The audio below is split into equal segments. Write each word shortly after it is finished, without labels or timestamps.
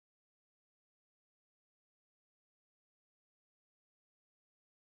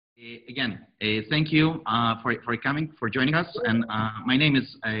Thank you for joining us. And my name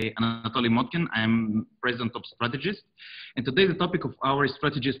is Anatoly Motkin. I'm president of StrategEast. And today the topic of our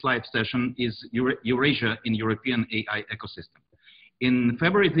StrategEast live session is Eurasia in European AI ecosystem. In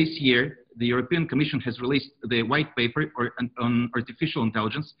February this year, the European Commission has released the white paper on artificial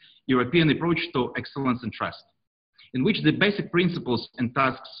intelligence, European approach to excellence and trust, in which the basic principles and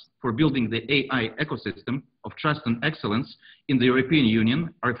tasks for building the AI ecosystem of trust and excellence in the European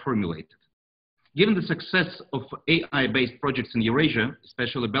Union are formulated. Given the success of AI-based projects in Eurasia,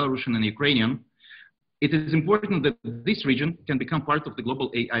 especially Belarusian and Ukrainian, it is important that this region can become part of the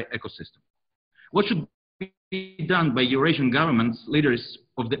global AI ecosystem. What should be done by Eurasian governments, leaders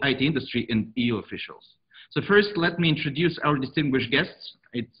of the IT industry, and EU officials? So first, let me introduce our distinguished guests.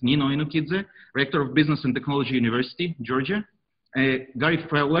 It's Nino Enukidze, Rector of Business and Technology University, Georgia. Gary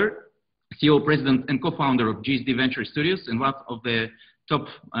Fowler, CEO, President, and co-founder of GSD Venture Studios and one of the top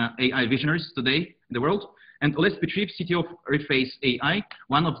AI visionaries today in the world. And Oles Petriv, CTO of Reface.AI,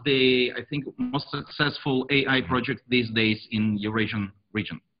 one of the, I think, most successful AI projects these days in Eurasian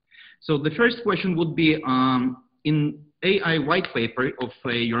region. So the first question would be, in AI white paper of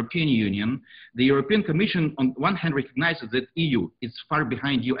European Union, the European Commission on one hand recognizes that EU is far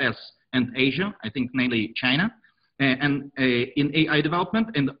behind US and Asia, I think namely China, and in AI development,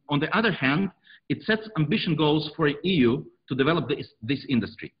 and on the other hand, it sets ambitious goals for EU to develop this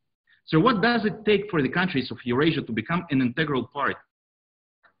industry. So what does it take for the countries of Eurasia to become an integral part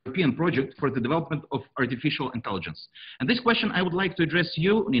of the European project for the development of artificial intelligence? And this question I would like to address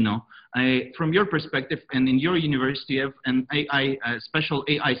you, Nino, from your perspective, and in your university you have an AI, special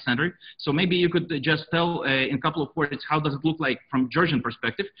AI center. So maybe you could just tell in a couple of words, how does it look like from Georgian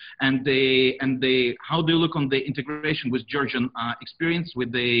perspective, and how do you look on the integration with Georgian experience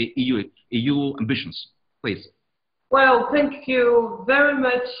with the EU ambitions, please? Well, thank you very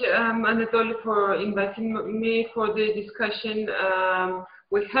much, Anatoly, for inviting me for the discussion.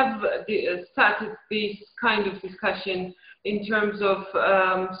 We have started this kind of discussion in terms of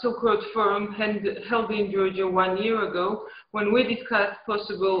Silk Road Forum held in Georgia 1 year ago, when we discussed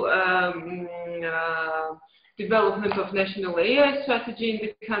possible development of national AI strategy in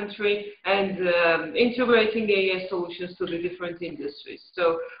the country and integrating AI solutions to the different industries.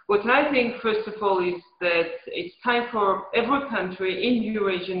 So what I think, first of all, is that it's time for every country in the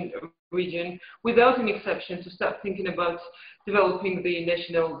Eurasian region, without an exception, to start thinking about developing the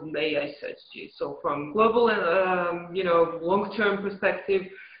national AI strategy. So from global, long-term perspective,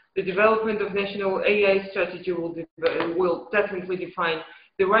 the development of national AI strategy will definitely define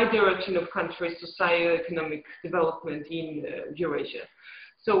the right direction of countries' socio-economic development in Eurasia.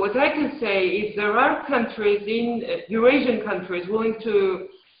 So what I can say is there are countries Eurasian countries willing to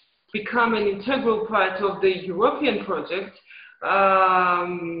become an integral part of the European project.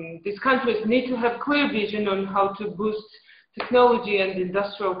 These countries need to have clear vision on how to boost technology and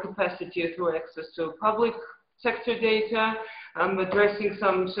industrial capacity through access to public sector data, addressing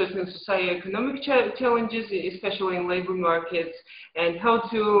some certain socio-economic challenges, especially in labor markets, and how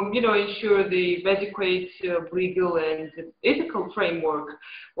to, ensure the adequate legal and ethical framework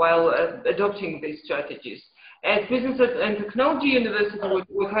while adopting these strategies. At Business and Technology University,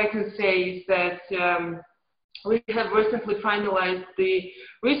 what I can say is that we have recently finalized the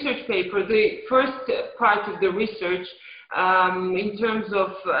research paper, the first part of the research, in terms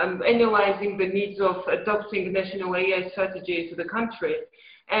of analyzing the needs of adopting national AI strategy to the country.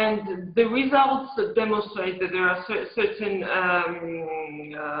 And the results demonstrate that there are certain,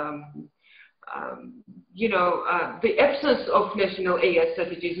 the absence of national AI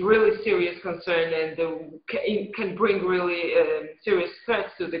strategy is really serious concern and can bring really serious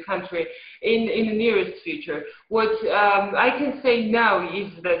threats to the country in the nearest future. What I can say now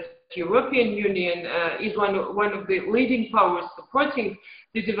is that European Union is one of the leading powers supporting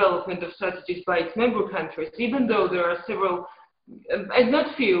the development of strategies by its member countries, even though there are several, and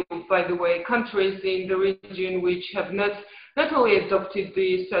not few, by the way, countries in the region which have not only adopted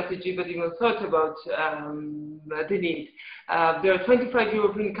the strategy, but even thought about the need. There are 25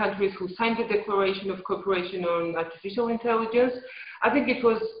 European countries who signed the Declaration of Cooperation on Artificial Intelligence. I think it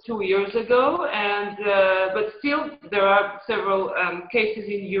was 2 years ago, and but still there are several cases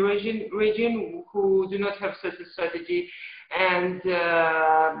in the Eurasian region who do not have such a strategy, and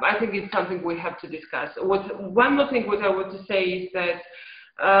I think it's something we have to discuss. One more thing what I want to say is that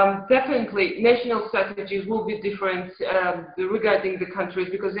definitely national strategies will be different regarding the countries,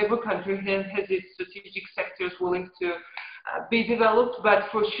 because every country has its strategic sectors willing to be developed, but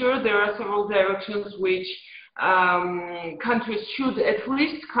for sure there are several directions which countries should at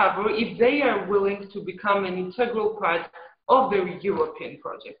least cover if they are willing to become an integral part of the European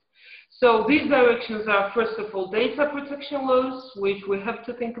project. So these directions are, first of all, data protection laws, which we have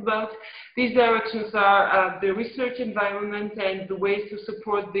to think about. These directions are the research environment and the ways to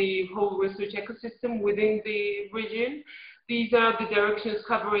support the whole research ecosystem within the region. These are the directions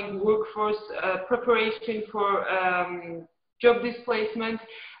covering workforce preparation for job displacement.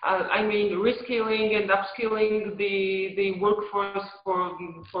 I mean, reskilling and upskilling the workforce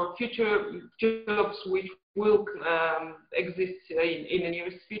for future jobs which will exist in the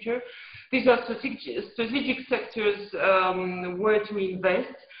nearest future. These are strategic sectors where to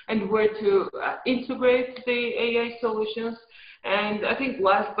invest and where to integrate the AI solutions. And I think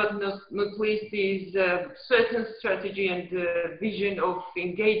last but not least is certain strategy and vision of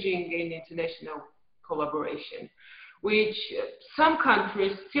engaging in international collaboration, which some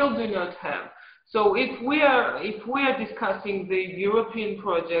countries still do not have. So if we are discussing the European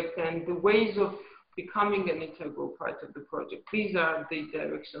project and the ways of becoming an integral part of the project, these are the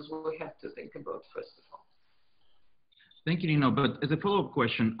directions we have to think about first of all. Thank you, Nino. But as a follow-up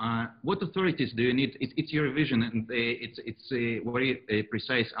question, what authorities do you need? It's your vision, and it's a very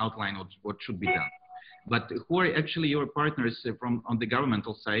precise outline of what should be done. But who are actually your partners on the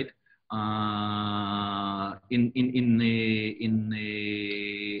governmental side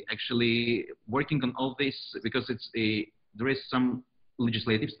actually working on all this? Because there is some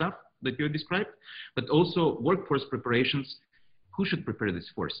legislative stuff that you described, but also workforce preparations. Who should prepare this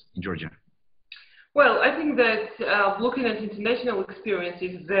force in Georgia? Well, I think that looking at international experience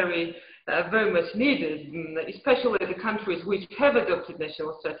is very much needed, especially the countries which have adopted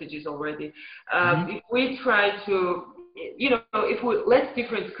national strategies already. If we try to, if we let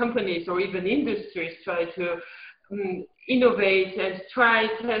different companies or even industries try to innovate and try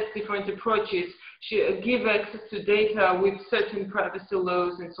to test different approaches, give access to data with certain privacy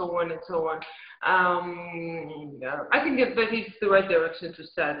laws and so on and so on. I think that is the right direction to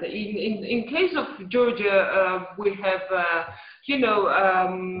start. In case of Georgia, we have,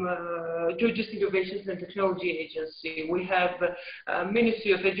 Georgia's Innovations and Technology Agency. We have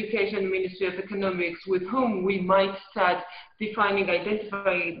Ministry of Education, Ministry of Economics, with whom we might start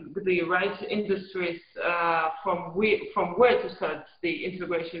identifying the right industries from where to start the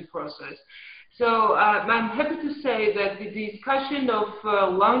integration process. So I'm happy to say that the discussion of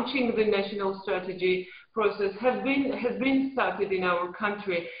launching the national strategy process has been started in our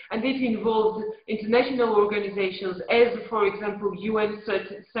country, and it involved international organizations as, for example, UN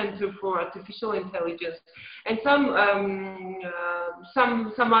Center for Artificial Intelligence and some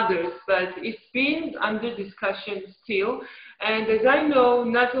others, but it's been under discussion still. And as I know,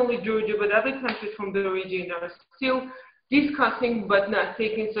 not only Georgia but other countries from the region are still discussing but not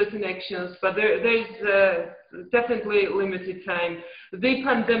taking certain actions, but there's definitely limited time. The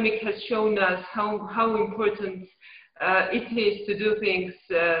pandemic has shown us how important it is to do things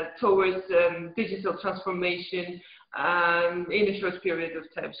towards digital transformation in a short period of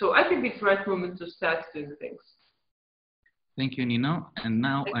time. So I think it's the right moment to start doing things. Thank you, Nino. And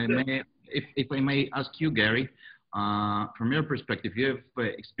now if I may ask you, Gary, from your perspective, you have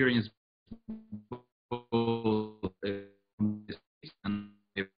experience on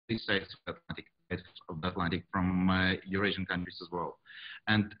these sides of the Atlantic from Eurasian countries as well.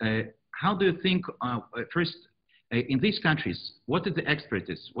 And how do you think, first, in these countries, what is the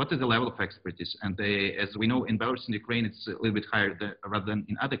expertise? What is the level of expertise? And as we know, in Belarus and Ukraine, it's a little bit higher rather than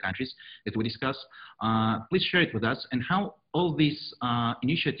in other countries that we discuss. Please share it with us, and how all these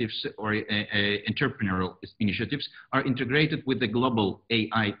initiatives or entrepreneurial initiatives are integrated with the global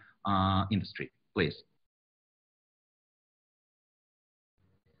AI industry, please.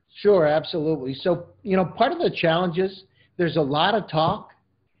 Sure, absolutely. So, part of the challenge is there's a lot of talk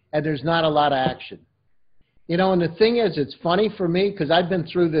and there's not a lot of action. And the thing is, it's funny for me because I've been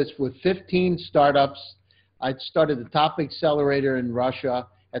through this with 15 startups. I started the top accelerator in Russia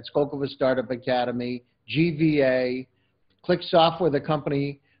at Skolkovo Startup Academy, GVA, Click Software, the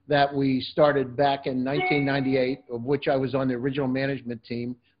company that we started back in 1998, of which I was on the original management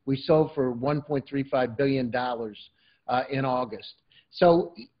team. We sold for $1.35 billion in August.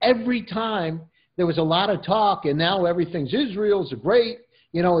 So every time there was a lot of talk, and now everything's Israel's great,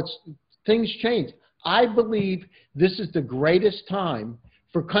 things change. I believe this is the greatest time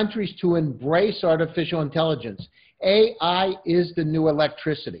for countries to embrace artificial intelligence. AI is the new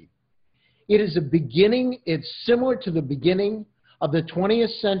electricity. It is a beginning. It's similar to the beginning of the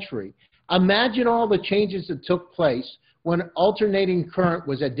 20th century. Imagine all the changes that took place when alternating current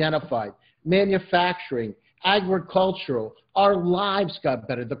was identified, manufacturing, agricultural. Our lives got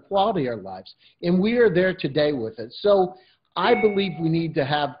better, the quality of our lives, and we are there today with it. So I believe we need to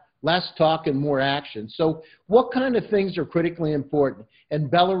have less talk and more action. So what kind of things are critically important? In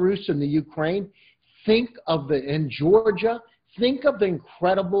Belarus and the Ukraine, in Georgia, think of the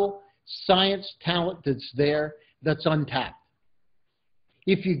incredible science talent that's there that's untapped.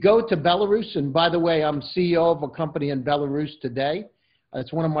 If you go to Belarus, and by the way, I'm CEO of a company in Belarus today.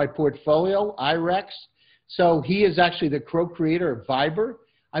 It's one of my portfolio, IREX. So he is actually the co-creator of Viber.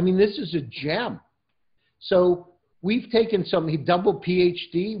 I mean, this is a gem. So we've taken he double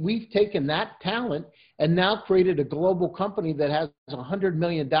PhD. We've taken that talent and now created a global company that has $100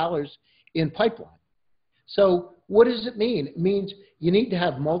 million in pipeline. So what does it mean? It means you need to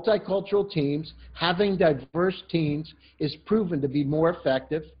have multicultural teams. Having diverse teams is proven to be more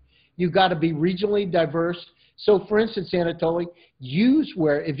effective. You've got to be regionally diverse. So for instance, Anatoly,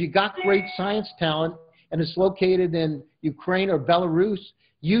 if you got great science talent and it's located in Ukraine or Belarus,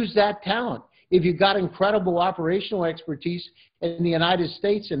 use that talent. If you've got incredible operational expertise in the United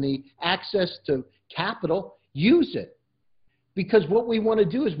States and the access to capital, use it. Because what we want to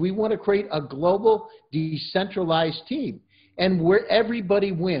do is we want to create a global decentralized team and where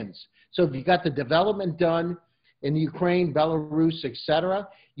everybody wins. So if you got the development done in Ukraine, Belarus, etc.,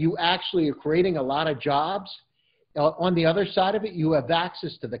 you actually are creating a lot of jobs. On the other side of it, you have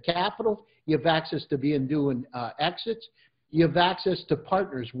access to the capital, you have access to doing exits, you have access to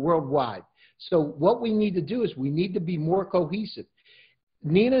partners worldwide. So what we need to do is we need to be more cohesive.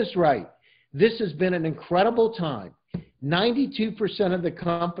 Nina's right. This has been an incredible time. 92% of the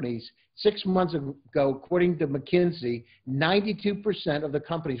companies, 6 months ago, according to McKinsey, 92% of the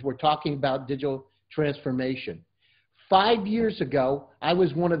companies were talking about digital transformation. 5 years ago, I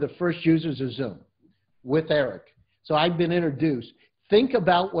was one of the first users of Zoom with Eric. So I've been introduced. Think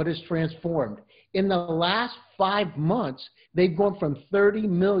about what has transformed. In the last 5 months, they've gone from 30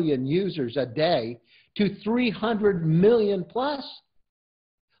 million users a day to 300 million plus.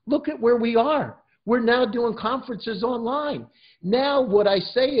 Look at where we are. We're now doing conferences online. Now what I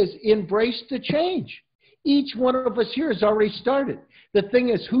say is embrace the change. Each one of us here has already started. The thing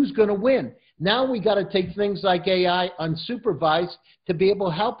is, who's going to win? Now we got to take things like AI unsupervised to be able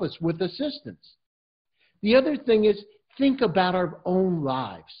to help us with assistance. The other thing is, think about our own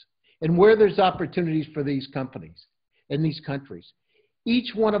lives and where there's opportunities for these companies in these countries.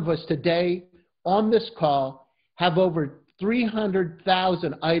 Each one of us today on this call have over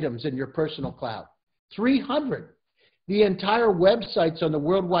 300,000 items in your personal cloud. 300. The entire websites on the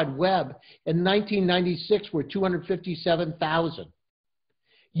World Wide Web in 1996 were 257,000.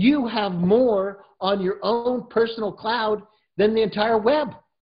 You have more on your own personal cloud than the entire web.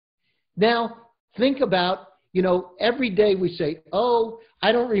 Now, think about, every day we say, oh,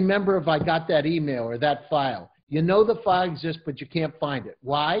 I don't remember if I got that email or that file. You know the file exists, but you can't find it.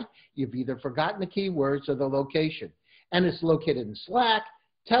 Why? You've either forgotten the keywords or the location. And it's located in Slack,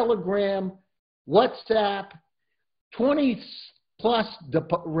 Telegram, WhatsApp, 20 plus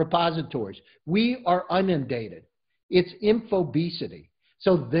repositories. We are inundated. It's infobesity.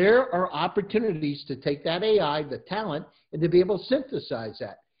 So there are opportunities to take that AI, the talent, and to be able to synthesize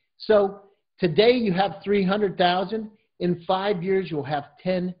that. So today you have 300,000. In 5 years, you'll have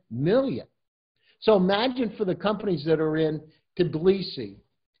 10 million. So imagine for the companies that are in Tbilisi,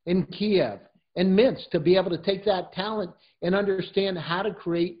 in Kiev, and Minsk to be able to take that talent and understand how to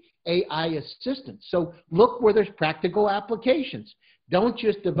create AI assistance. So look where there's practical applications. Don't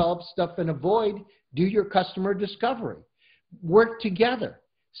just develop stuff and avoid. Do your customer discovery. Work together.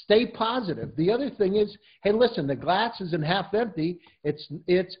 Stay positive. The other thing is, hey, listen, the glass isn't half empty.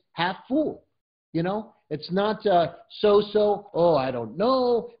 It's half full. It's not so-so, oh, I don't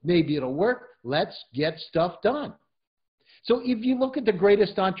know, maybe it'll work. Let's get stuff done. So if you look at the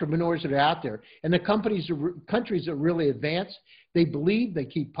greatest entrepreneurs that are out there and the countries that really advance, they believe, they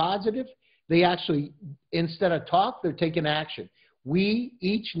keep positive. They actually, instead of talk, they're taking action. We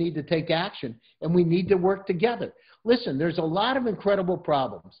each need to take action and we need to work together. Listen, there's a lot of incredible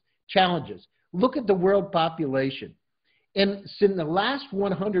problems, challenges. Look at the world population. And in the last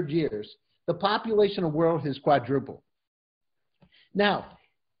 100 years, the population of the world has quadrupled. Now,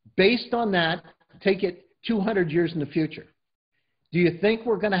 based on that, take it 200 years in the future. Do you think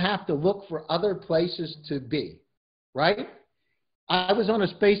we're going to have to look for other places to be, right? I was on a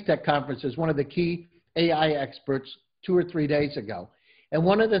space tech conference as one of the key AI experts 2 or 3 days ago. And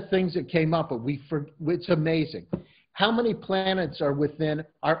one of the things that came up, it's amazing. How many planets are within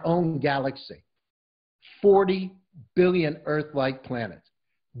our own galaxy? 40 billion Earth-like planets.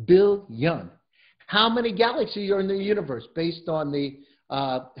 Billion. How many galaxies are in the universe based on the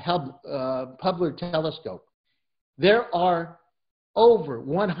Hubble telescope? There are over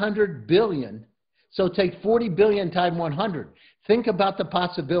 100 billion. So take 40 billion times 100. Think about the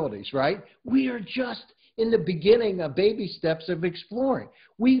possibilities, right? We are just in the beginning of baby steps of exploring.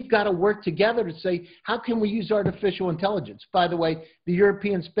 We've got to work together to say, how can we use artificial intelligence? By the way, the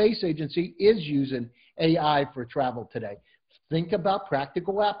European Space Agency is using AI for travel today. Think about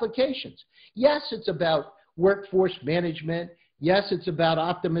practical applications. Yes, it's about workforce management. Yes, it's about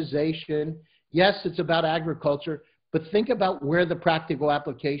optimization. Yes, it's about agriculture. But think about where the practical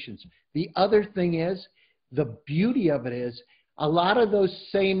applications. The other thing is, the beauty of it is, a lot of those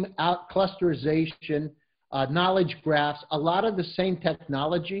same clusterization, knowledge graphs, a lot of the same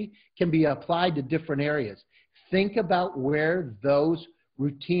technology can be applied to different areas. Think about where those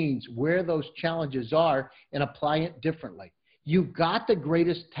routines, where those challenges are, and apply it differently. You've got the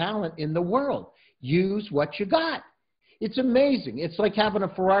greatest talent in the world. Use what you got. It's amazing. It's like having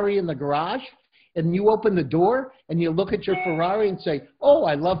a Ferrari in the garage, and you open the door and you look at your Ferrari and say, oh,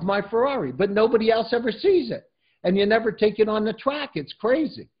 I love my Ferrari, but nobody else ever sees it. And you never take it on the track. It's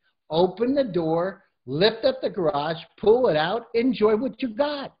crazy. Open the door, lift up the garage, pull it out, enjoy what you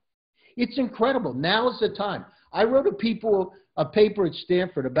got. It's incredible. Now is the time. I wrote a paper at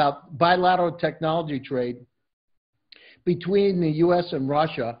Stanford about bilateral technology trade between the US and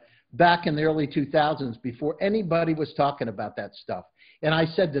Russia back in the early 2000s before anybody was talking about that stuff. And I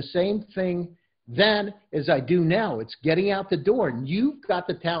said the same thing then as I do now. It's getting out the door, and you've got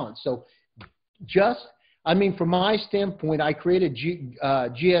the talent. So from my standpoint, I created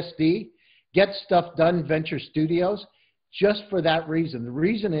GSD, Get Stuff Done Venture Studios, just for that reason. The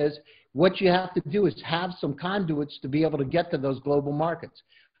reason is what you have to do is have some conduits to be able to get to those global markets.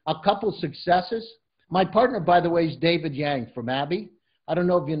 A couple successes. My partner, by the way, is David Yang from Abbey. I don't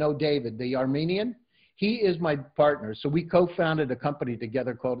know if you know David, the Armenian. He is my partner. So we co-founded a company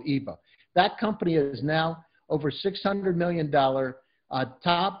together called EVA. That company is now over $600 million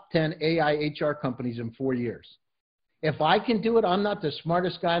top 10 AI HR companies in 4 years. If I can do it, I'm not the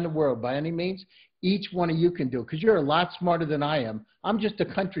smartest guy in the world by any means. Each one of you can do it because you're a lot smarter than I am. I'm just a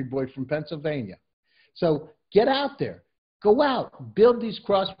country boy from Pennsylvania. So get out there. Go out. Build these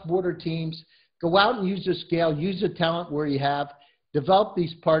cross-border teams. Go out and use the scale. Use the talent where you have. Develop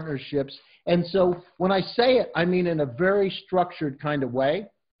these partnerships. And so when I say it, I mean in a very structured kind of way.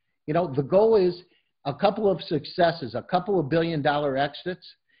 You know, the goal is a couple of successes, a couple of billion-dollar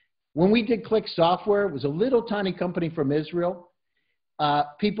exits. When we did Click Software, it was a little tiny company from Israel.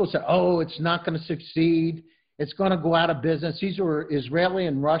 People said, oh, it's not going to succeed. It's going to go out of business. These were Israeli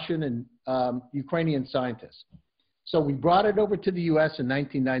and Russian and Ukrainian scientists. So we brought it over to the US in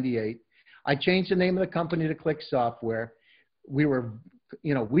 1998. I changed the name of the company to Click Software. We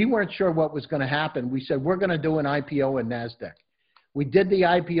weren't sure what was going to happen. We said, we're going to do an IPO in NASDAQ. We did the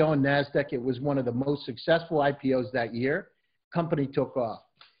IPO in NASDAQ. It was one of the most successful IPOs that year. Company took off.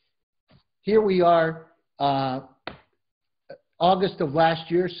 Here we are, August of last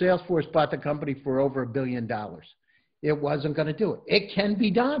year, Salesforce bought the company for over $1 billion. It wasn't going to do it. It can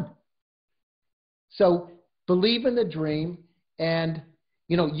be done. So believe in the dream, and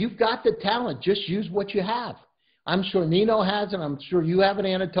you've got the talent. Just use what you have. I'm sure Nino has it. I'm sure you have it,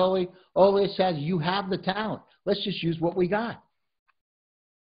 Anatoly. Oles has. You have the talent. Let's just use what we got.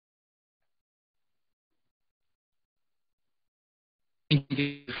 Thank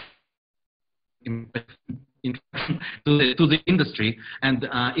you. To the industry, and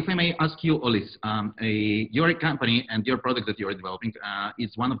if I may ask you, Oles, your company and your product that you are developing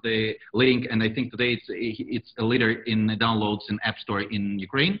is one of the leading, and I think today it's a leader in downloads in App Store in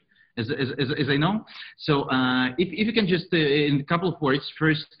Ukraine, as I know. So if you can just in a couple of words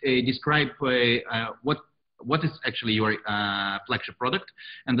first describe what is actually your flagship product,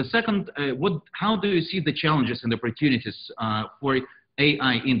 and the second, how do you see the challenges and opportunities for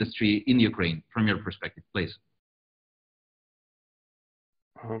AI industry in Ukraine from your perspective, please?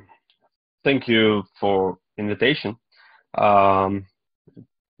 Thank you for invitation.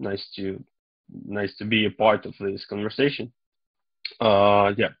 Nice to be a part of this conversation.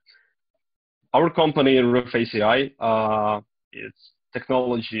 Yeah, our company Reface.AI, it's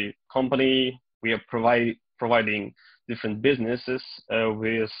technology company. We are providing different businesses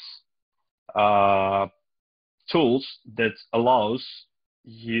with tools that allows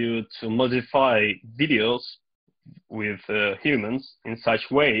you to modify videos with humans in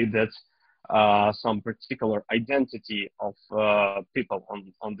such way that some particular identity of people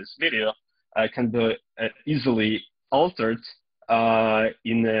on this video can be easily altered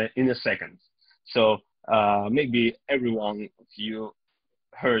in a second. So maybe everyone of you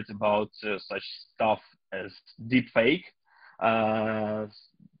heard about such stuff as deepfake.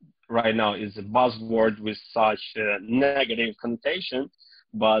 Right now is a buzzword with such negative connotation,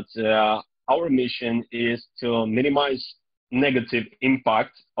 but our mission is to minimize negative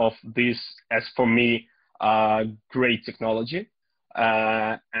impact of this, as for me, great technology,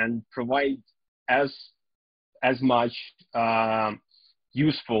 and provide as much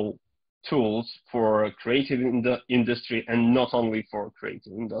useful tools for creative industry, and not only for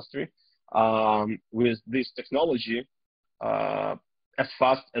creative industry, with this technology as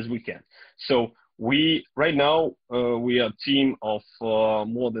fast as we can. So right now we are a team of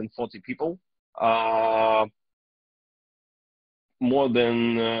more than 40 people, more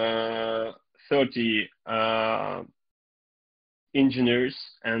than 30 engineers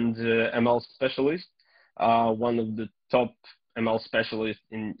and ML specialists, one of the top ML specialists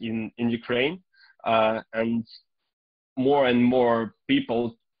in Ukraine, and more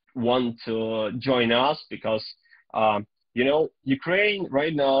people want to join us because Ukraine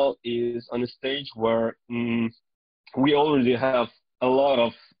right now is on a stage where we already have a lot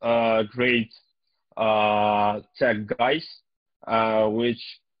of great tech guys,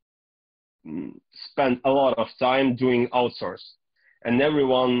 which spend a lot of time doing outsource, and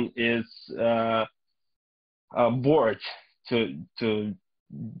everyone is bored to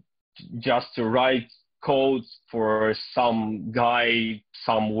write code for some guy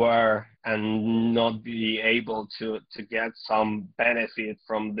somewhere and not be able to get some benefit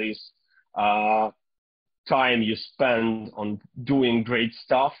from this time you spend on doing great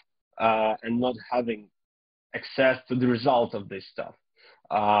stuff, and not having access to the result of this stuff.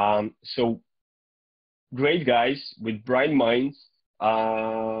 So great guys with bright minds,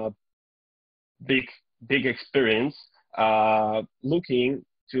 big experience, looking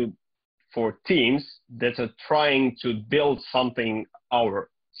for teams that are trying to build something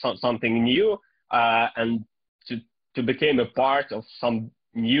new, and to become a part of some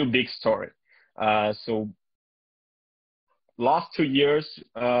new big story. So last 2 years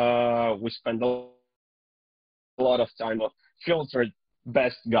we spent a lot of time filtered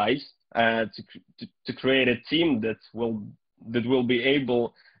best guys to create a team that will be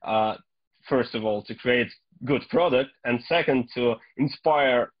able, first of all, to create good product, and second, to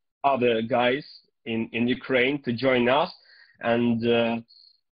inspire other guys in Ukraine to join us and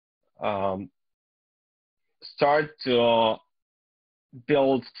start to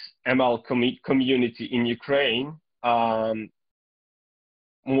build ML community in Ukraine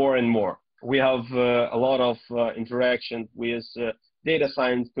more and more. We have a lot of interaction with data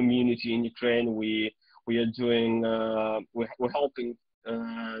science community in Ukraine. We are doing we're helping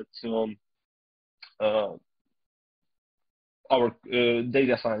to our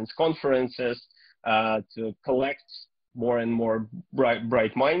data science conferences to collect more and more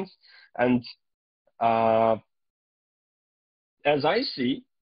bright minds. And as I see,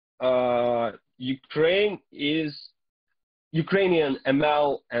 Ukrainian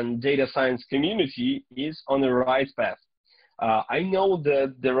ML and data science community is on the right path. I know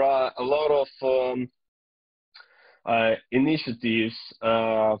that there are a lot of initiatives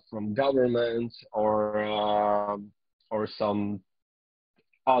from government or some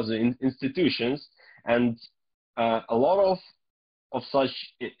other institutions, and a lot of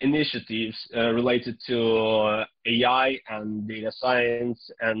such initiatives related to AI and data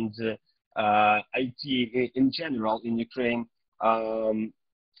science and IT in general in Ukraine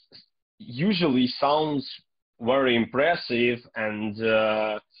usually sounds very impressive and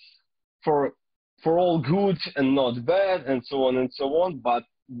for all good and not bad and so on and so on,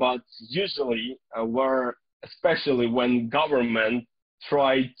 but usually especially when government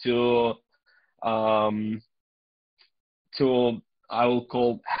try to I will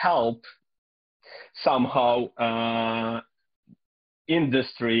call help somehow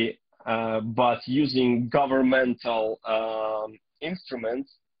industry, but using governmental instruments,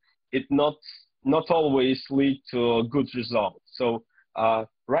 it not always lead to good results. So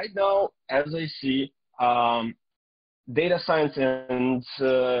right now, as I see, data science and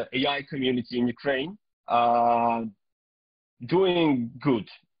AI community in Ukraine doing good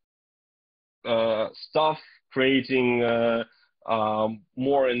stuff, creating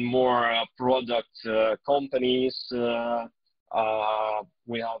more and more product companies.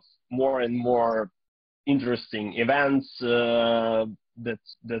 We have more and more interesting events that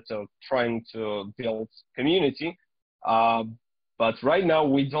are trying to build community. But right now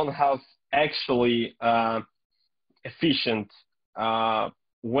we don't have actually efficient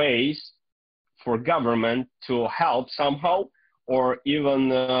ways for government to help somehow, or even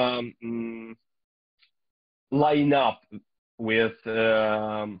line up with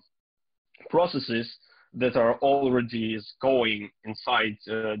processes that are already going inside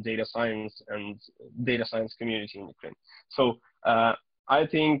data science and data science community in Ukraine. So I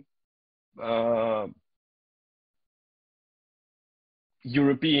think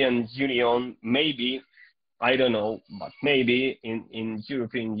European Union, maybe, I don't know, but maybe in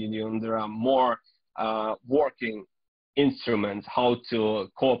European Union there are more working instruments how to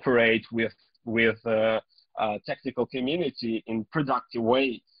cooperate with technical community in productive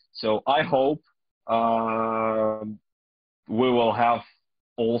way. So I hope we will have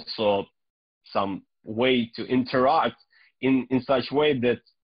also some way to interact in such way that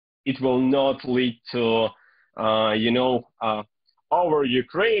it will not lead to our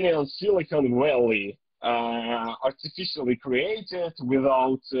Ukrainian Silicon Valley artificially created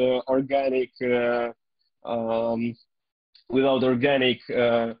without organic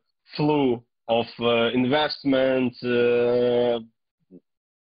flow of investment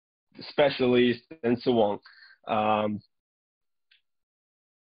specialists and so on.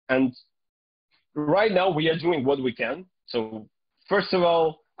 And right now we are doing what we can. So first of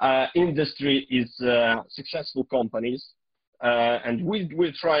all, industry is successful companies, and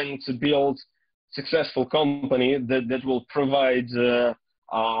we're trying to build successful company that will provide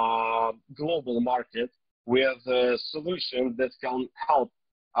global market with a solution that can help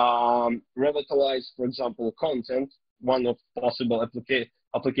revitalize, for example, content. One of possible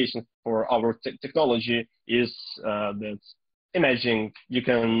applications for our technology is that imagine you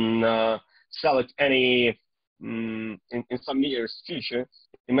can select any in some years future.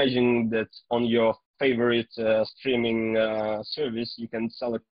 Imagine that on your favorite streaming service you can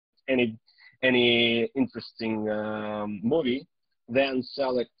select any interesting movie, then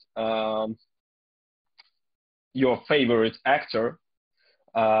select your favorite actor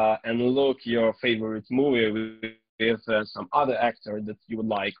and look your favorite movie with some other actor that you would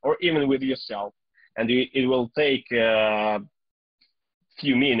like, or even with yourself, and it will take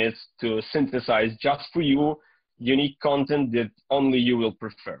few minutes to synthesize just for you unique content that only you will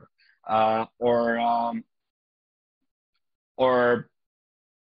prefer, or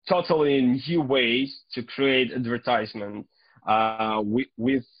totally new ways to create advertisement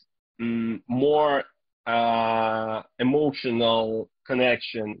with more emotional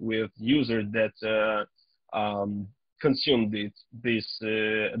connection with users that consume this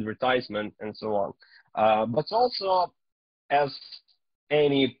advertisement and so on. But also, as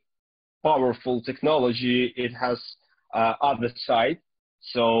any powerful technology, it has other side.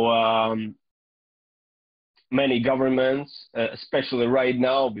 So many governments, especially right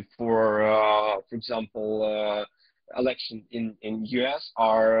now before, for example, election in US,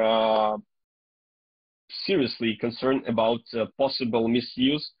 are seriously concerned about possible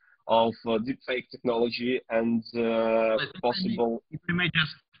misuse of deepfake technology and possible. If I may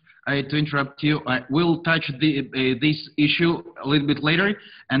just to interrupt you, we'll touch this issue a little bit later,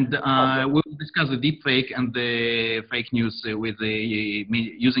 and we'll discuss the deepfake and the fake news with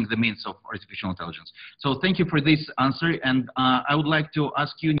using the means of artificial intelligence. So thank you for this answer, and I would like to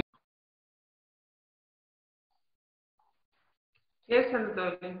ask you. Yes,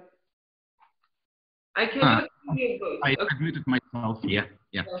 Anatoly. I cannot hear you. I muted myself. Yeah.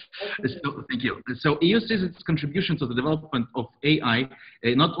 So, thank you. So EU sees its contribution to the development of AI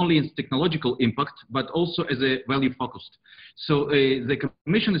not only its technological impact, but also as a value focused. So the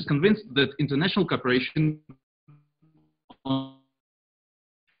Commission is convinced that international cooperation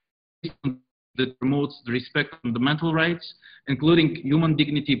that promotes the respect of fundamental rights, including human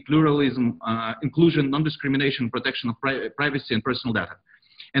dignity, pluralism, inclusion, non-discrimination, protection of privacy and personal data.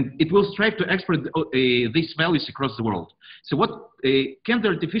 And it will strive to export these values across the world. So what can the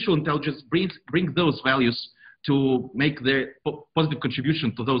artificial intelligence bring those values to make their positive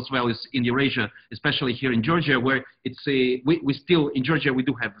contribution to those values in Eurasia, especially here in Georgia, where it's we still, in Georgia, we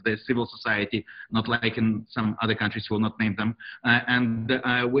do have the civil society, not like in some other countries, we'll not name them. And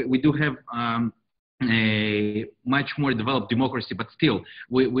we do have a much more developed democracy, but still,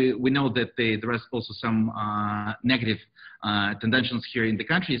 we know that there is also some negative tendencies here in the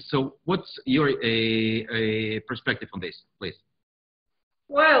country. So what's your perspective on this, please?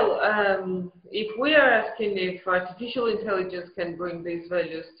 Well, if we are asking if artificial intelligence can bring these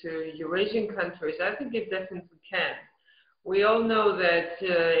values to Eurasian countries, I think it definitely can. We all know that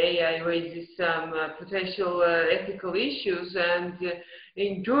AI raises some potential ethical issues, and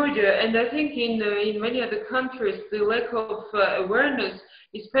in Georgia, and I think in many other countries, the lack of awareness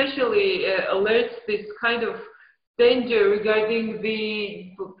especially alerts this kind of danger regarding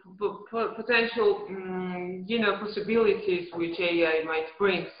the potential, possibilities which AI might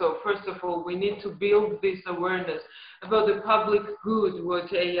bring. So first of all, we need to build this awareness about the public good,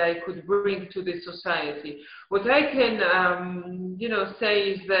 what AI could bring to the society. What I can,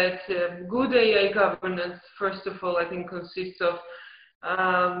 say is that good AI governance, first of all, I think consists of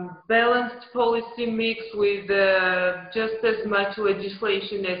balanced policy mix with just as much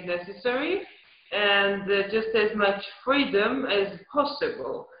legislation as necessary and just as much freedom as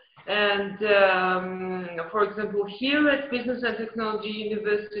possible. And for example, here at Business and Technology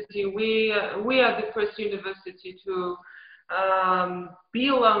University, we are the first university to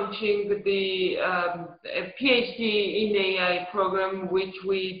be launching the PhD in AI program, which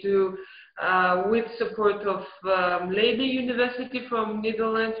we do with support of Leiden University from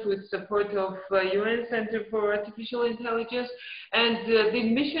Netherlands, with support of UN Center for Artificial Intelligence. And the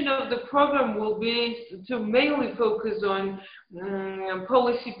mission of the program will be to mainly focus on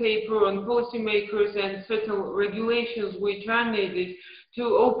policy paper, on policymakers and certain regulations which are needed to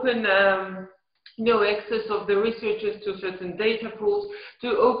open access of the researchers to certain data pools, to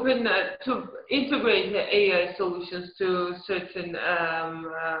open, to integrate the AI solutions to certain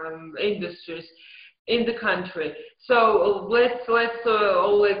industries in the country. So let's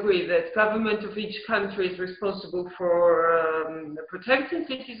all agree that government of each country is responsible for protecting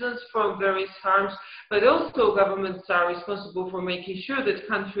citizens from various harms, but also governments are responsible for making sure that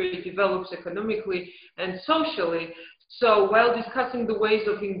country develops economically and socially. So while discussing the ways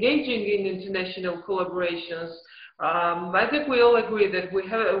of engaging in international collaborations, I think we all agree that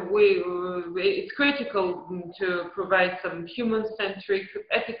it's critical to provide some human-centric,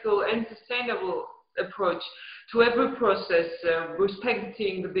 ethical and sustainable approach to every process,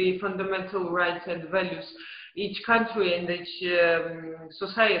 respecting the fundamental rights and values each country and each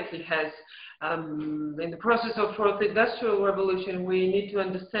society has. In the process of fourth industrial revolution, we need to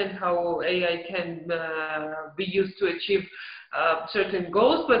understand how AI can be used to achieve certain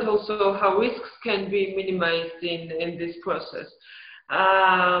goals, but also how risks can be minimized in this process.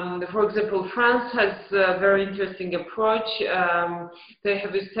 For example, France has a very interesting approach. They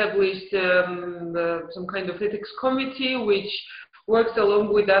have established some kind of ethics committee which works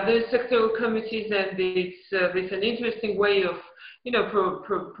along with other sectoral committees, and it's an interesting way of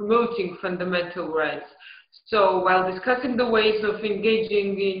promoting fundamental rights. So while discussing the ways of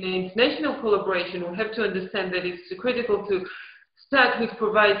engaging in international collaboration, we have to understand that it's critical to start with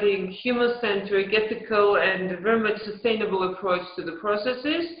providing human-centric, ethical, and very much sustainable approach to the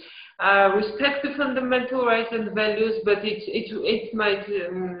processes, respect the fundamental rights and values, but it might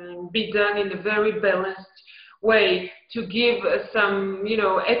be done in a very balanced way to give some,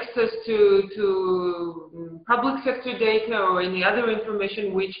 access to public sector data or any other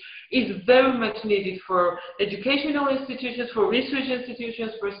information which is very much needed for educational institutions, for research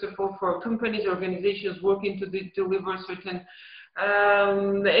institutions, first of all, for companies, organizations working to deliver certain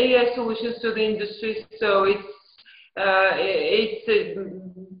AI solutions to the industry. So it's a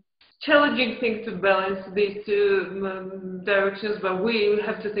challenging thing to balance these two directions, but we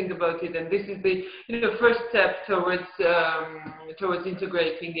have to think about it, and this is the first step towards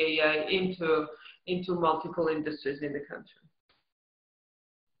integrating AI into multiple industries in the country.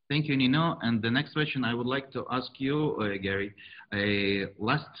 Thank you, Nino. And the next question I would like to ask you, Gary.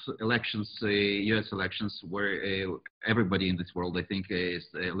 Last elections, U.S. elections, where everybody in this world, I think,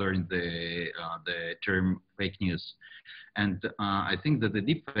 learned the term fake news. And I think that the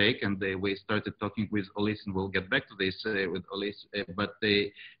deep fake, and we started talking with Oles, and we'll get back to this with Oles, but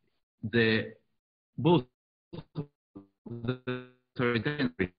both the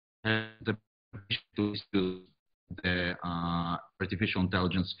the artificial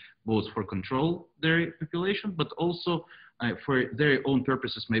intelligence, both for control their population, but also for their own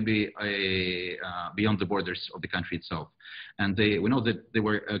purposes, maybe beyond the borders of the country itself. And we know that there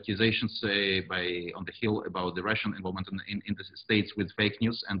were accusations on the Hill about the Russian involvement in the states with fake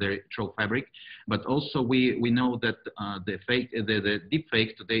news and their troll fabric. But also we know that the deep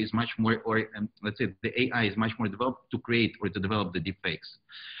fake today is much more, or let's say the AI is much more developed to create or to develop the deep fakes.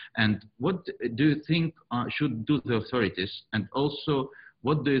 And what do you think should do the authorities? And also,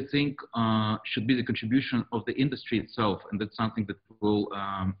 what do you think should be the contribution of the industry itself? And that's something that we'll,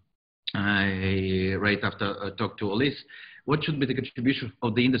 right after talk to Oles. What should be the contribution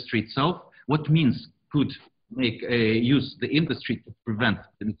of the industry itself? What means could use the industry to prevent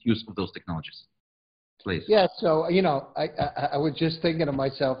the misuse of those technologies? Please. Yeah, so, I was just thinking to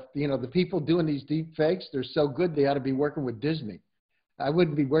myself, the people doing these deep fakes, they're so good, they ought to be working with Disney. I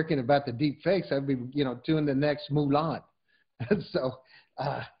wouldn't be working about the deep fakes. I'd be, doing the next Mulan. So,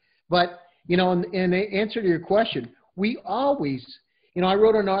 but, in answer to your question, we always, I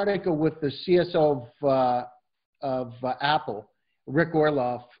wrote an article with the CSO of Apple, Rick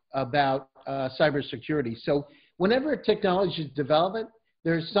Orloff, about cybersecurity. So whenever a technology is developed,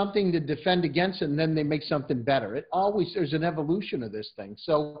 there's something to defend against, and then they make something better. There's an evolution of this thing.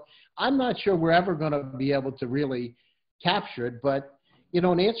 So I'm not sure we're ever going to be able to really capture it, but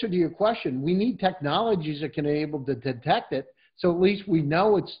in answer to your question, we need technologies that can be able to detect it, so at least we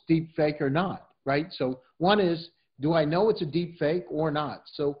know it's deep fake or not, right? So one is, do I know it's a deep fake or not?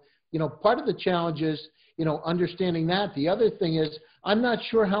 So, part of the challenge is, understanding that. The other thing is, I'm not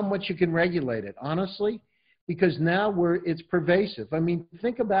sure how much you can regulate it, honestly, because now it's pervasive. I mean,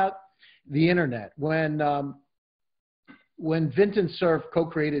 think about the internet. When Vint and Cerf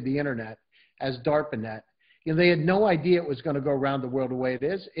co-created the internet as DARPANET, they had no idea it was going to go around the world the way it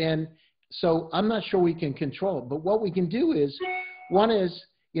is. And so I'm not sure we can control it. But what we can do is, one is,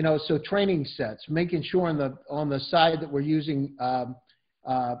 so training sets, making sure on the side that we're using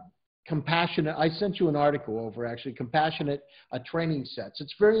compassionate. I sent you an article over, actually, compassionate training sets.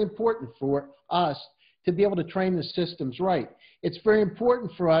 It's very important for us to be able to train the systems right. It's very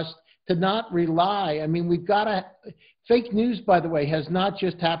important for us to not rely. I mean, we've got to, fake news, by the way, has not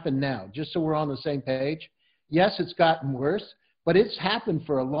just happened now, just so we're on the same page. Yes, it's gotten worse, but it's happened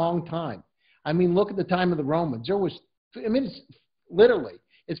for a long time. I mean, look at the time of the Romans. It's literally,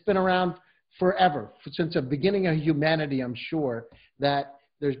 it's been around forever, since the beginning of humanity, I'm sure, that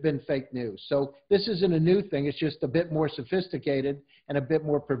there's been fake news. So this isn't a new thing. It's just a bit more sophisticated and a bit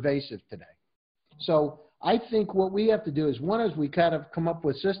more pervasive today. So I think what we have to do is, one is we kind of come up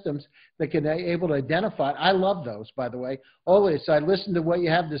with systems that can be able to identify. I love those, by the way. Oles, I listened to what you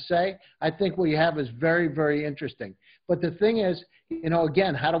have to say. I think what you have is very, very interesting. But the thing is,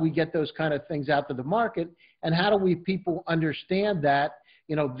 again, how do we get those kind of things out to the market? And how do people understand that,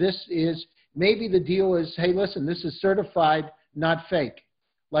 this is, maybe the deal is, hey, listen, this is certified, not fake,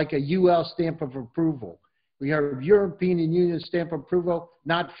 like a UL stamp of approval. We have European Union stamp of approval,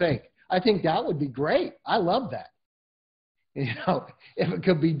 not fake. I think that would be great. I love that, if it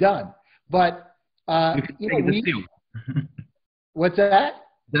could be done. But, the seal. What's that?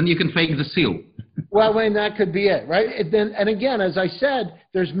 Then you can fake the seal. Well, that could be it, right? And again, as I said,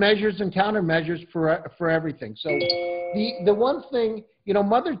 there's measures and countermeasures for everything. So the one thing,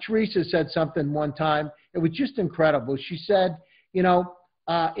 Mother Teresa said something one time. It was just incredible. She said,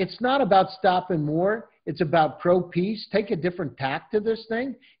 it's not about stopping war. It's about pro-peace. Take a different tack to this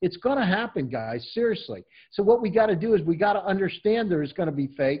thing. It's going to happen, guys, seriously. So what we got to do is we got to understand there's going to be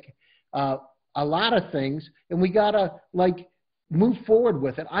fake, a lot of things, and we got to, move forward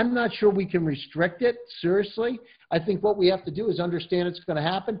with it. I'm not sure we can restrict it, seriously. I think what we have to do is understand it's going to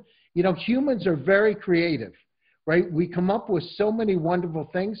happen. Humans are very creative, right? We come up with so many wonderful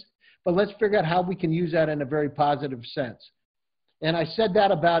things, but let's figure out how we can use that in a very positive sense. And I said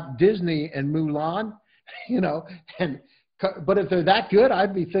that about Disney and Mulan, but if they're that good,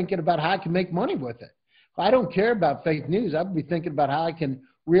 I'd be thinking about how I can make money with it. If I don't care about fake news, I'd be thinking about how I can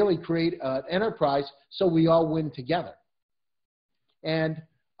really create an enterprise so we all win together. And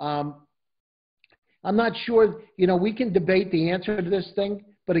I'm not sure, we can debate the answer to this thing,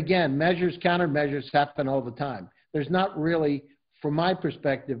 but again, measures, countermeasures happen all the time. There's not really, from my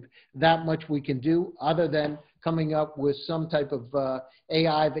perspective, that much we can do other than coming up with some type of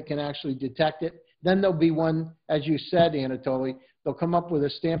AI that can actually detect it. Then there'll be one, as you said, Anatoly, they'll come up with a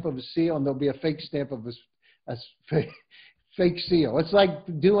stamp of a seal, and there'll be a fake stamp of a fake seal. It's like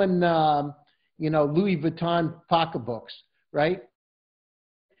doing, Louis Vuitton pocketbooks, right?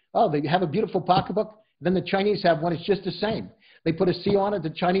 Oh, they have a beautiful pocketbook. Then the Chinese have one. It's just the same. They put a seal on it. The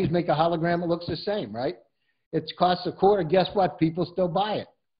Chinese make a hologram. It looks the same, right? It costs a quarter. Guess what? People still buy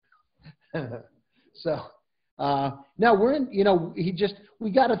it. So now we're in, we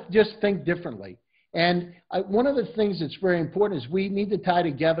got to just think differently. And one of the things that's very important is we need to tie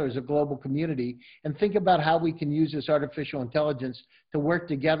together as a global community and think about how we can use this artificial intelligence to work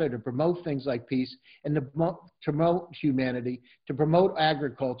together to promote things like peace and to promote humanity, to promote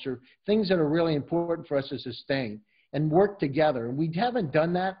agriculture, things that are really important for us to sustain and work together. And we haven't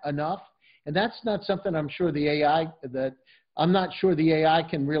done that enough. And that's not something I'm sure the AI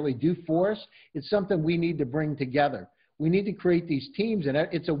can really do for us. It's something we need to bring together. We need to create these teams, and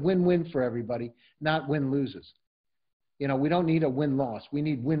it's a win-win for everybody, not win-loses. We don't need a win-loss. We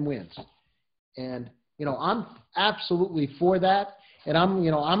need win-wins. And, I'm absolutely for that. And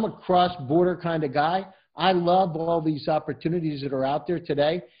I'm a cross-border kind of guy. I love all these opportunities that are out there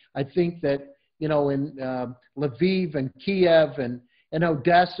today. I think that, in Lviv and Kiev and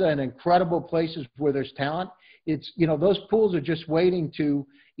Odessa and incredible places where there's talent, it's, those pools are just waiting to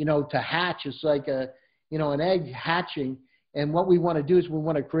hatch. It's like an egg hatching. And what we want to do is we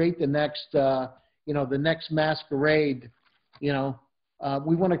want to create the next, the next masquerade. We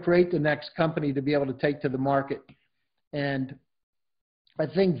want to create the next company to be able to take to the market. And I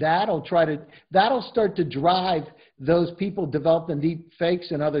think that'll start to drive those people developing deep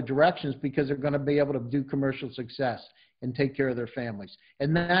fakes in other directions because they're going to be able to do commercial success. and take care of their families.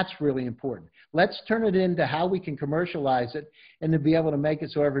 And that's really important. Let's turn it into how we can commercialize it and to be able to make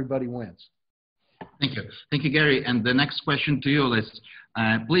it so everybody wins. Thank you. Thank you, Gary. And the next question to you, Oles.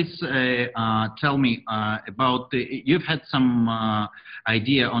 Please tell me about you've had some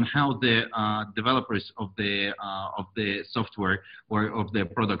idea on how the developers of the software or of the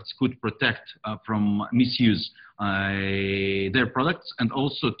products could protect from misuse their products and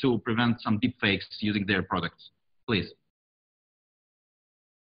also to prevent some deepfakes using their products. Please.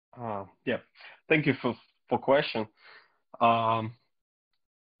 Yeah, thank you for question.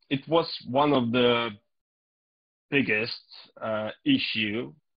 It was one of the biggest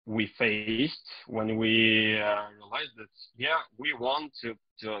issue we faced when we realized that, yeah, we want to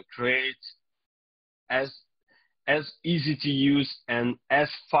create as easy to use and as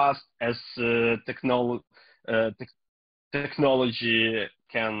fast as technology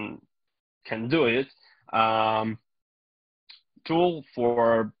can do it, tool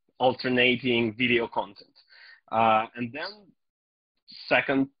for alternating video content. And then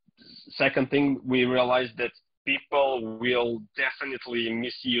second thing, we realized that people will definitely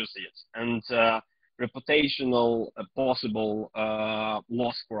misuse it, and reputational possible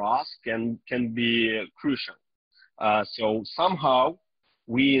loss for us can be crucial. So somehow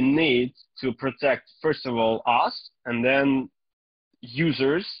we need to protect, first of all, us, and then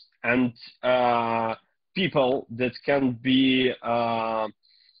users and people that can be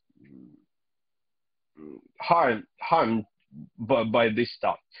harmed by this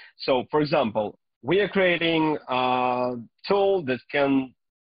stuff. So, for example, we are creating a tool that can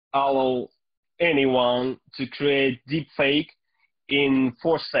allow anyone to create deepfake in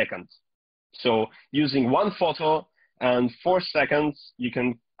 4 seconds. So, using one photo and 4 seconds, you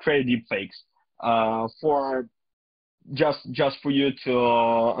can create deepfakes. For just for you to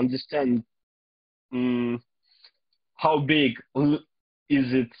understand how big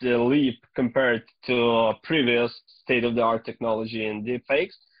is it a leap compared to previous state-of-the-art technology in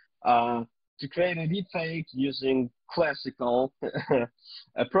deepfakes. To create a deepfake using classical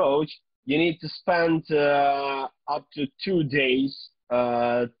approach, you need to spend up to 2 days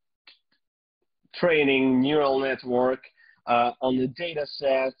training neural network on a data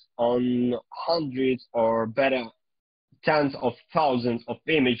set on hundreds or better tens of thousands of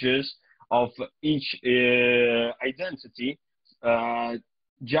images of each identity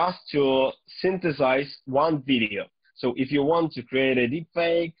just to synthesize one video. So if you want to create a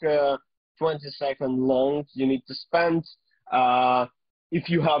deepfake 20-second long, you need to spend, if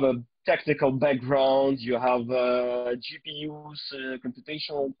you have a technical background, you have GPUs,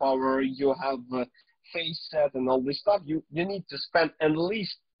 computational power, you have face set and all this stuff, you need to spend at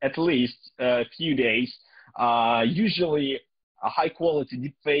least a few days. Usually a high quality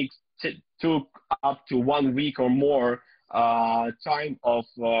deepfake took up to 1 week or more time of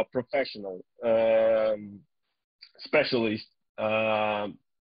professional specialist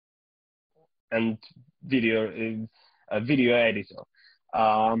and video editor.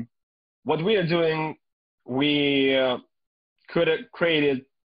 What we are doing, we could have created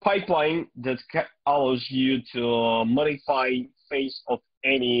pipeline that allows you to modify face of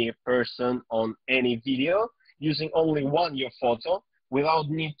any person on any video using only your photo without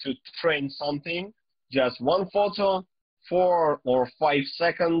need to train something. Just one photo, 4 or 5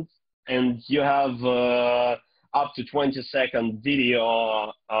 seconds, and you have up to 20-second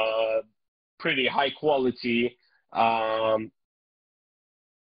video, pretty high quality, of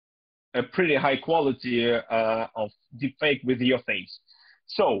deepfake with your face.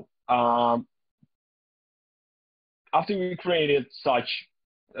 So after we created such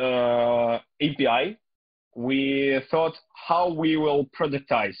API, we thought how we will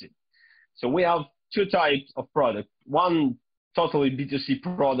productize it. So we have 2 types of product. One totally B2C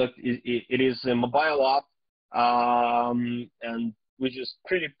product, it is a mobile app, and which is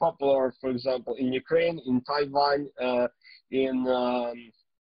pretty popular, for example, in Ukraine, in Taiwan,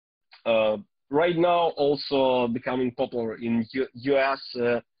 right now also becoming popular in US,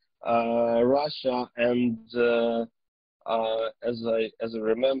 Russia, and as I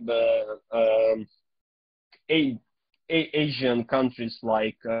remember, Asian countries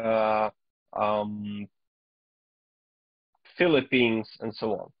like Philippines and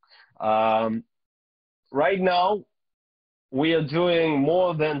so on. Right now, we are doing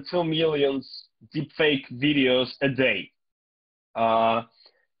more than 2 million deepfake videos a day.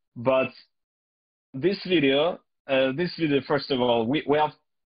 But this video, first of all, we have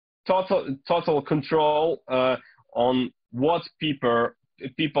total control on what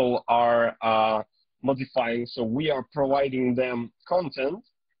people are modifying. So we are providing them content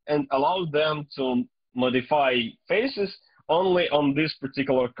and allow them to modify faces only on this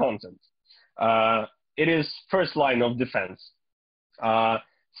particular content. It is first line of defense.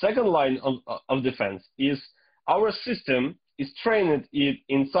 Second line of defense is our system is trained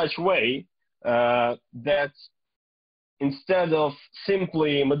in such way that instead of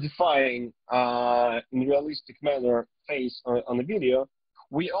simply modifying in realistic manner face on a video,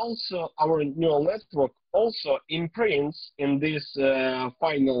 our neural network also imprints in this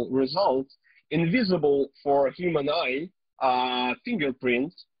final result invisible for human eye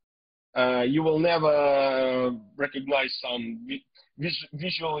fingerprints. You will never recognize some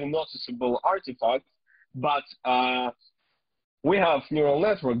visually noticeable artifact, but we have neural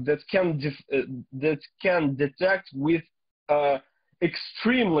network that can detect with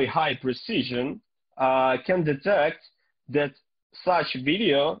extremely high precision, can detect that such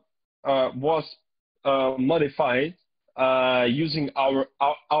video was modified using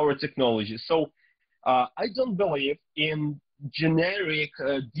our technology. So I don't believe in generic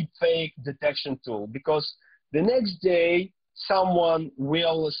deepfake detection tool, because the next day someone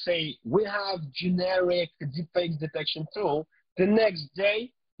will say we have generic deepfake detection tool. The next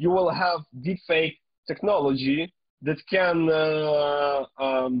day you will have deepfake technology that can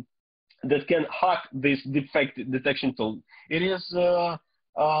hack this deepfake detection tool. It is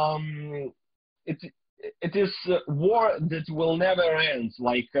it is war that will never end,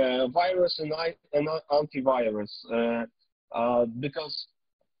 like virus and antivirus, because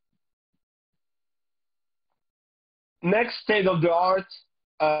next state of the art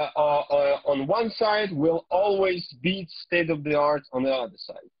on one side will always beat state of the art on the other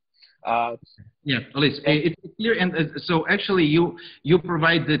side. Yeah, Oles, it's clear. And so actually you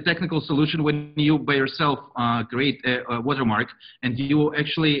provide the technical solution when you by yourself create a watermark, and you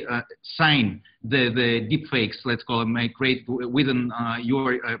actually sign the deep fakes, let's call them, create within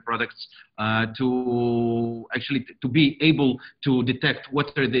your products to actually to be able to detect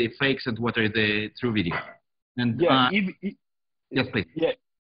what are the fakes and what are the true video. And yeah, yes, please. Yeah.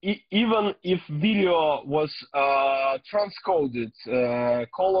 Even if video was transcoded,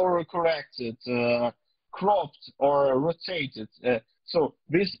 color corrected, cropped or rotated, so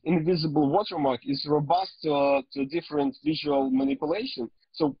this invisible watermark is robust to different visual manipulation.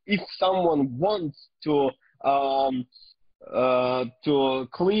 So if someone wants to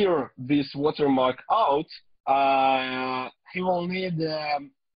clear this watermark out, he will need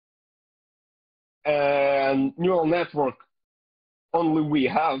a neural network only we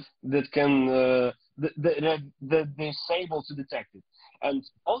have that can that is able to detect it. And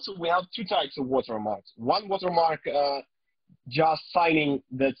also we have two types of watermarks. One watermark just signing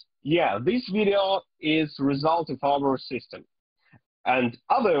that, yeah, this video is result of our system. And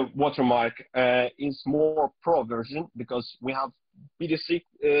other watermark is more pro version, because we have B2C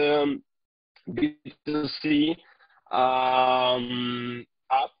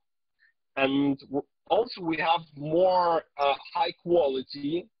app, and also we have more high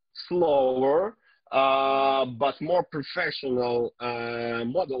quality, slower, but more professional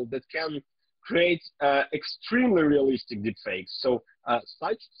model that can create extremely realistic deepfakes. So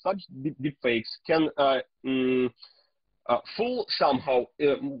such deepfakes can fool somehow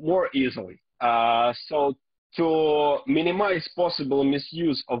more easily. So to minimize possible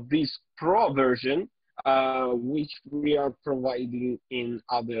misuse of this pro version, which we are providing in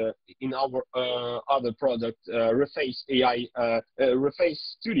our other product, Reface.AI, Reface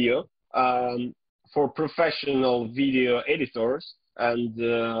Studio, for professional video editors and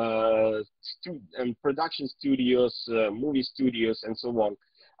production studios, movie studios, and so on.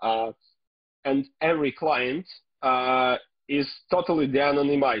 And every client is totally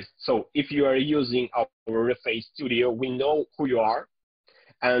de-anonymized. So if you are using our Reface Studio, we know who you are.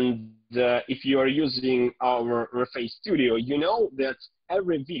 And if you are using our Reface Studio, you know that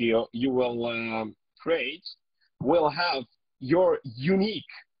every video you will create will have your unique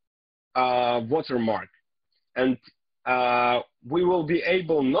watermark. And we will be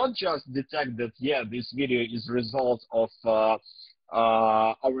able not just detect that, yeah, this video is a result of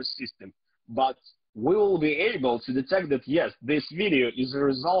our system, but we will be able to detect that, yes, this video is a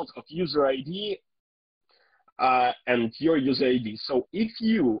result of user ID and your user ID. So if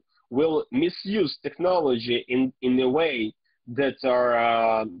you will misuse technology in a way that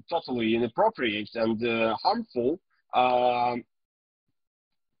are totally inappropriate and harmful,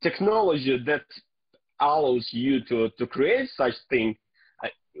 technology that allows you to create such thing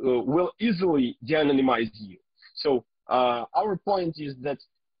will easily de-anonymize you. So our point is that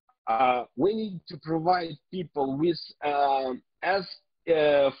we need to provide people with as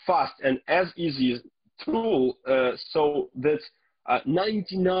fast and as easy tool so that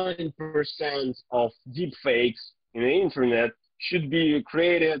 99% of deepfakes in the internet should be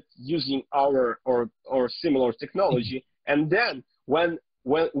created using our or similar technology. And then when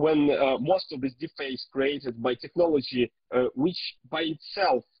most of these deepfakes created by technology, which by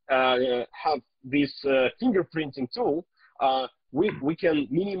itself have this fingerprinting tool, we can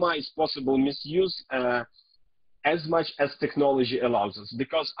minimize possible misuse as much as technology allows us.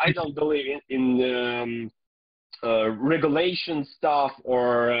 Because I don't believe in regulation stuff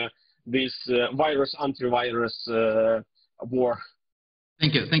or this antivirus war.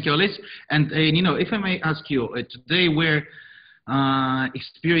 Thank you, Oles. And Nino, if I may ask you, today we're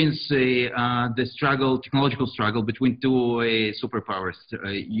experience the technological struggle between two superpowers,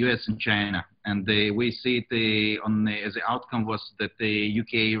 US and China. And we see it as the outcome was that the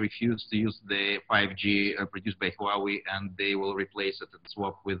UK refused to use the 5G produced by Huawei, and they will replace it and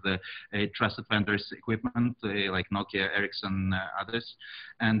swap with trusted vendors equipment like Nokia, Ericsson, others.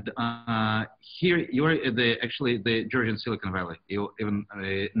 And here you're actually the Georgian Silicon Valley. You even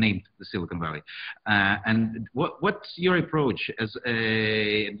named the Silicon Valley. And what's your approach as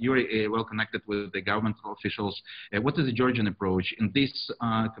you're well connected with the government officials? What is the Georgian approach in this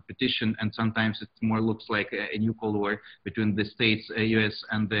competition? And sometimes it more looks like a new Cold War between the states, US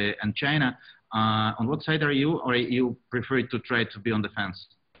and China. On what side are you, or you prefer to try to be on the fence?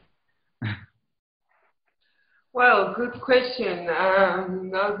 Well, good question. I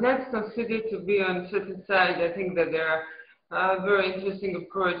would not consider to be on a certain side. I think that there are very interesting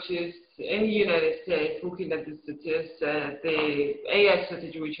approaches in the United States looking at the AI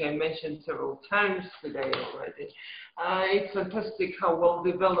strategy, which I mentioned several times today already. It's fantastic how well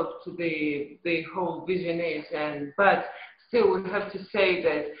developed the whole vision is, but still we have to say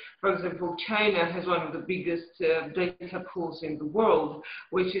that, for example, China has one of the biggest data pools in the world,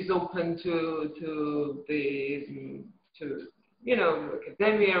 which is open to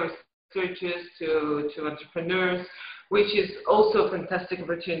academia, researchers, to entrepreneurs, which is also a fantastic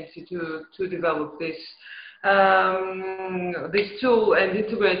opportunity to develop this tool and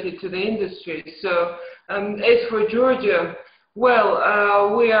integrate it to the industry. So as for Georgia,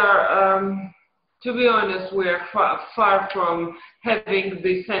 well, we are, to be honest, we are far from having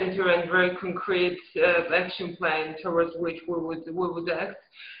the center and very concrete action plan towards which we would act.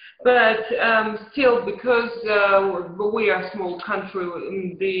 But still, because we are a small country,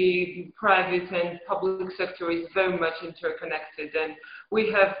 the private and public sector is very much interconnected, and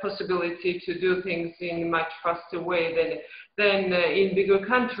we have possibility to do things in a much faster way than in bigger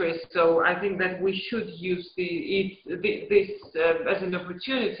countries. So I think that we should use this as an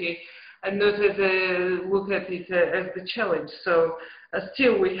opportunity and not as look at it as the challenge. So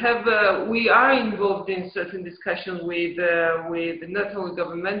still, we are involved in certain discussions with not only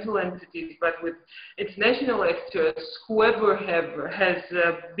governmental entities but with international actors, whoever has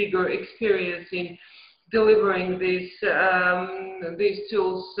bigger experience in delivering these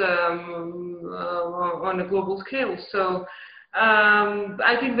tools on a global scale. So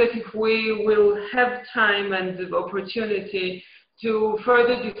I think that if we will have time and the opportunity to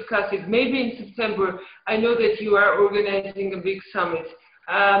further discuss it, maybe in September. I know that you are organizing a big summit.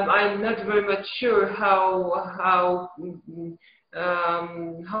 I'm not very much sure how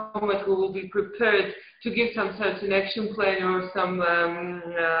much we will be prepared to give some certain action plan or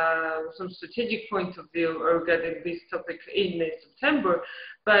some strategic point of view regarding this topic in September.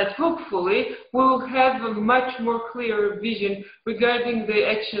 But hopefully we'll have a much more clear vision regarding the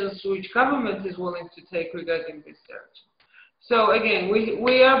actions which government is willing to take regarding this direction. So again,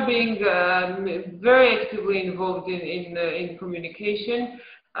 we are being very actively involved in communication.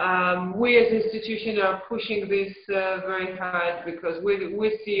 We as an institution are pushing this very hard because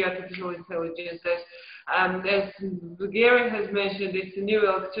we see artificial intelligence as Gary has mentioned, it's a new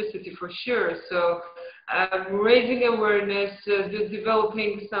electricity for sure. So raising awareness,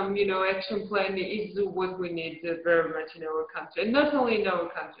 developing some action plan is what we need very much in our country, and not only in our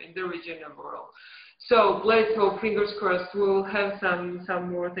country, in the region overall. So let's hope, fingers crossed, we'll have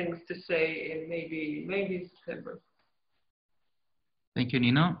some more things to say in maybe September. Thank you,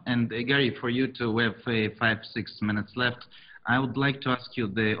 Nino. And Gary, for you to have 5-6 minutes left, I would like to ask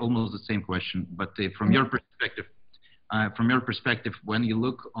you almost the same question, but from your perspective. When you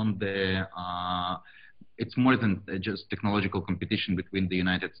look on it's more than just technological competition between the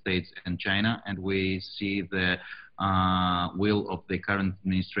United States and China, and we see the will of the current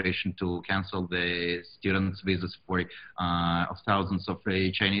administration to cancel the students' visas of thousands of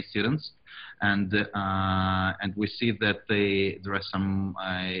Chinese students, and we see that there are some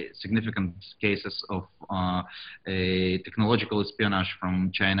significant cases of technological espionage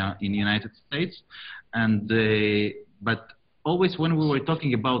from China in the United States, and but always when we were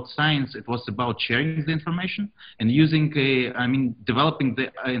talking about science, it was about sharing the information and using, developing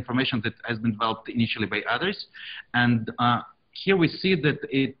the information that has been developed initially by others. And here we see that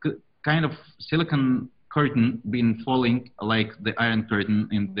it kind of silicon curtain been falling like the Iron Curtain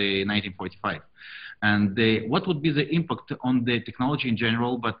in the 1945. And what would be the impact on the technology in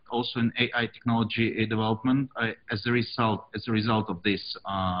general, but also in AI technology development as a result of this,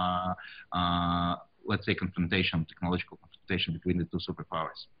 let's say, technological confrontation between the two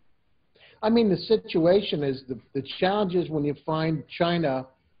superpowers? I mean, the situation is the challenge is when you find China,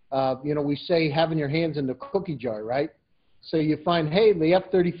 we say having your hands in the cookie jar, right? So you find, hey, the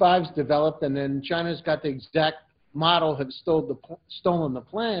F-35's developed, and then China's got the exact model, have stolen the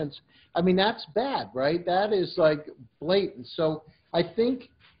plans. I mean, that's bad, right? That is like blatant. So I think,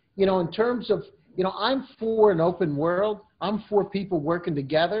 in terms of, I'm for an open world. I'm for people working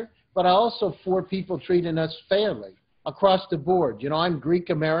together, but I also for people treating us fairly across the board. I'm Greek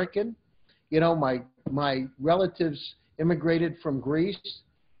American. My relatives immigrated from Greece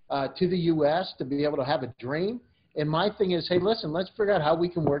to the U.S. to be able to have a dream. And my thing is, hey, listen, let's figure out how we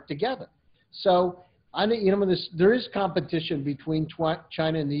can work together. So I think, there is competition between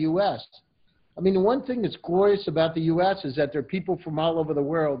China and the U.S. I mean, the one thing that's glorious about the U.S. is that there are people from all over the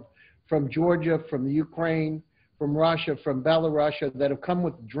world, from Georgia, from the Ukraine, from Russia, from Belarusia, that have come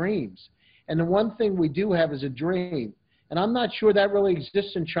with dreams. And the one thing we do have is a dream. And I'm not sure that really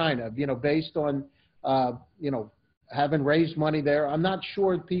exists in China, based on, having raised money there. I'm not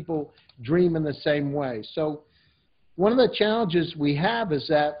sure people dream in the same way. So one of the challenges we have is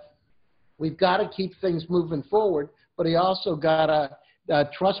that we've got to keep things moving forward, but you also got to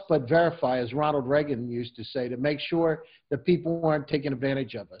trust but verify, as Ronald Reagan used to say, to make sure that people aren't taking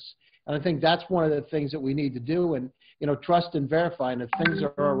advantage of us. And I think that's one of the things that we need to do, and, trust and verify. And if things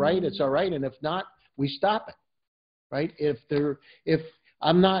are all right, it's all right. And if not, we stop it, right?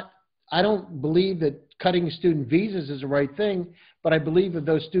 I don't believe that cutting student visas is the right thing, but I believe if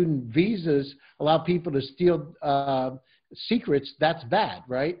those student visas allow people to steal secrets, that's bad,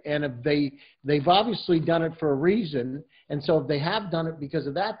 right? And if they've obviously done it for a reason, and so if they have done it because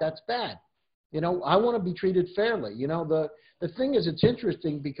of that, that's bad. I want to be treated fairly. The thing is, it's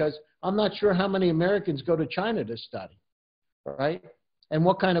interesting because I'm not sure how many Americans go to China to study, right? And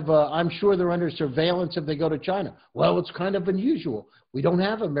what kind of, I'm sure they're under surveillance if they go to China. Well, it's kind of unusual. We don't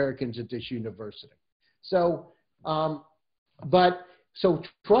have Americans at this university. So, so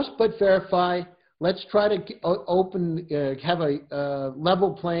trust but verify. Let's try to have a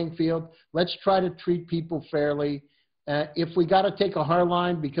level playing field. Let's try to treat people fairly. If we got to take a hard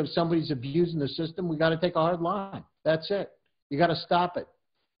line because somebody's abusing the system, we got to take a hard line. That's it. You got to stop it.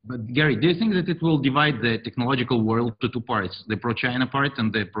 But Gary, do you think that it will divide the technological world to two parts, the pro-China part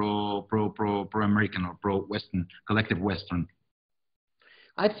and the pro-American or pro-Western, collective Western?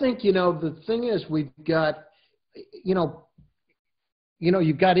 I think, the thing is we've got,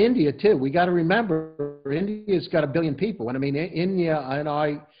 you've got India too. We got to remember India's got 1 billion people. And I mean, India, and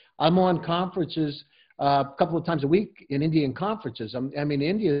I'm on conferences a couple of times a week in Indian conferences. I mean,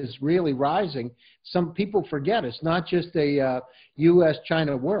 India is really rising. Some people forget it's not just a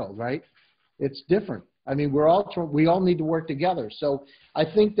U.S.-China world, right? It's different. I mean, we all need to work together. So I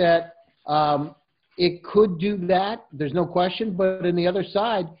think that it could do that. There's no question. But on the other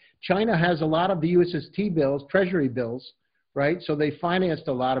side, China has a lot of the USST bills, treasury bills, right? So they financed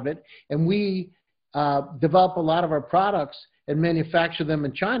a lot of it. And we develop a lot of our products and manufacture them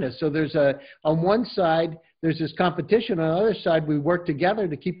in China. So there's on one side, there's this competition. On the other side, we work together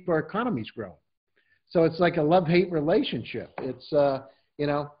to keep our economies growing. So it's like a love-hate relationship. It's,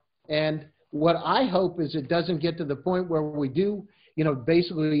 and what I hope is it doesn't get to the point where we do,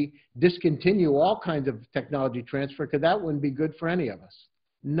 basically discontinue all kinds of technology transfer, because that wouldn't be good for any of us.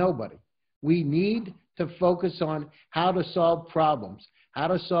 Nobody. We need to focus on how to solve problems, how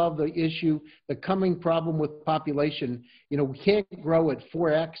to solve the issue, the coming problem with population. We can't grow at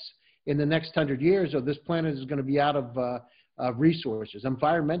 4x in the next 100 years, or this planet is going to be out of resources.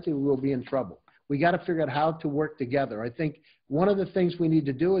 Environmentally, we'll be in trouble. We got to figure out how to work together. I think one of the things we need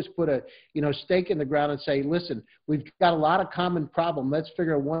to do is put a stake in the ground and say, listen, we've got a lot of common problems. Let's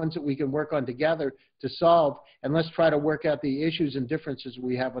figure out ones that we can work on together to solve, and let's try to work out the issues and differences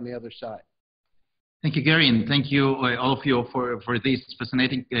we have on the other side. Thank you, Gary, and thank you, all of you, for this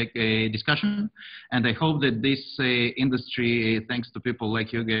fascinating discussion. And I hope that this industry, thanks to people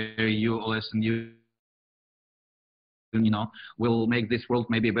like you, Gary, you, Oles, and you, will make this world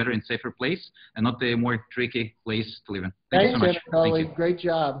maybe a better and safer place, and not a more tricky place to live in. Thank you so much. Thanks, Anatoly. Great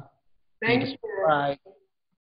job. Thank you. Bye.